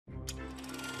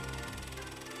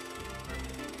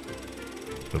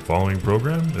The following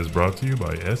program is brought to you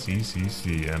by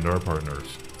SECC and our partners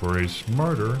for a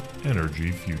smarter energy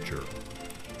future.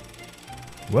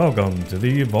 Welcome to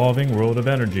the evolving world of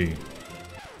energy.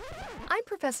 I'm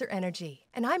Professor Energy,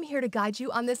 and I'm here to guide you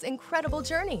on this incredible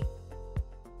journey.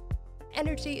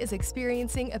 Energy is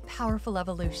experiencing a powerful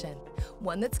evolution,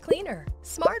 one that's cleaner,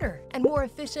 smarter, and more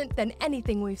efficient than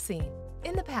anything we've seen.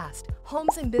 In the past,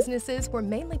 homes and businesses were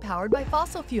mainly powered by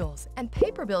fossil fuels, and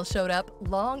paper bills showed up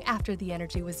long after the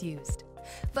energy was used.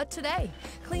 But today,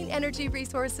 clean energy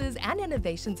resources and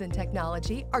innovations in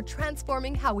technology are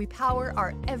transforming how we power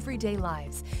our everyday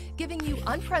lives, giving you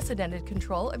unprecedented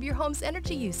control of your home's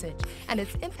energy usage and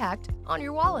its impact on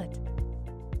your wallet.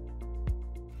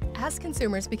 As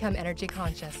consumers become energy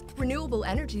conscious, renewable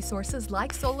energy sources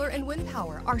like solar and wind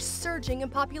power are surging in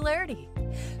popularity.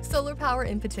 Solar power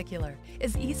in particular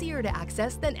is easier to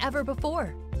access than ever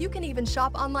before. You can even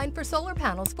shop online for solar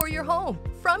panels for your home,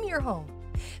 from your home.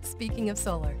 Speaking of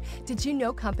solar, did you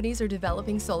know companies are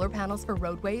developing solar panels for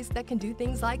roadways that can do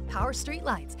things like power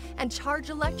streetlights and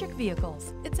charge electric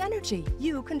vehicles? It's energy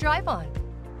you can drive on.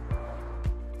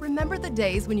 Remember the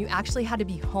days when you actually had to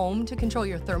be home to control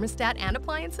your thermostat and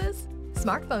appliances?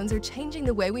 Smartphones are changing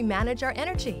the way we manage our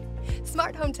energy.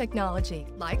 Smart home technology,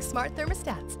 like smart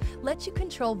thermostats, lets you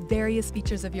control various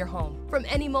features of your home from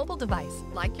any mobile device,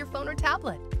 like your phone or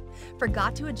tablet.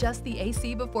 Forgot to adjust the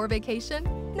AC before vacation?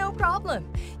 No problem.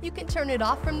 You can turn it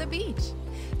off from the beach.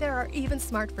 There are even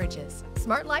smart fridges,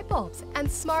 smart light bulbs,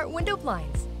 and smart window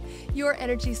blinds. Your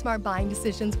energy smart buying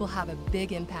decisions will have a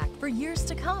big impact for years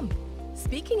to come.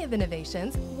 Speaking of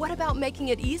innovations, what about making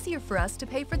it easier for us to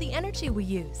pay for the energy we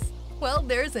use? Well,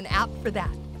 there's an app for that.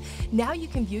 Now you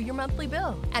can view your monthly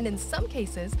bill and in some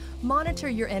cases, monitor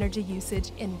your energy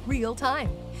usage in real time.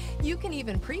 You can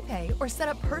even prepay or set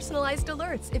up personalized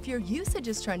alerts if your usage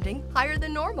is trending higher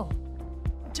than normal.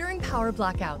 During power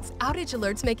blackouts, outage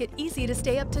alerts make it easy to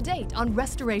stay up to date on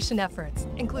restoration efforts,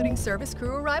 including service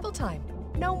crew arrival time.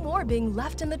 No more being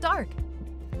left in the dark.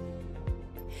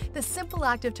 The simple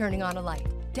act of turning on a light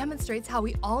demonstrates how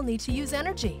we all need to use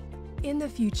energy. In the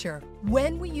future,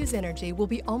 when we use energy will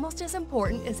be almost as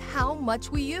important as how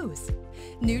much we use.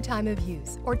 New time of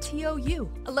use, or TOU,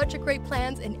 electric rate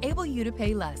plans enable you to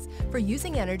pay less for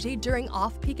using energy during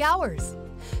off-peak hours.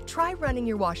 Try running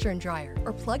your washer and dryer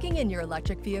or plugging in your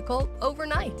electric vehicle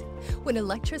overnight when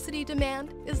electricity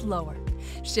demand is lower.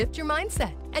 Shift your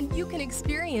mindset and you can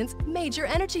experience major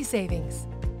energy savings.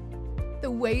 The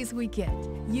ways we get,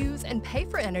 use, and pay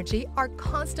for energy are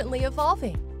constantly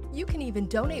evolving. You can even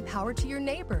donate power to your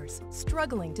neighbors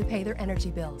struggling to pay their energy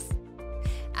bills.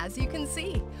 As you can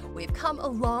see, we've come a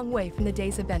long way from the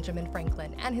days of Benjamin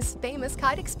Franklin and his famous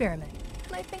kite experiment,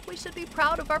 and I think we should be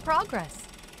proud of our progress.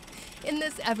 In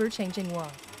this ever-changing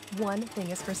world, one thing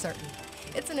is for certain.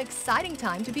 It's an exciting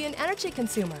time to be an energy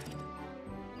consumer.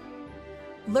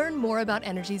 Learn more about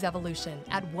energy's evolution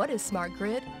at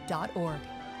whatissmartgrid.org.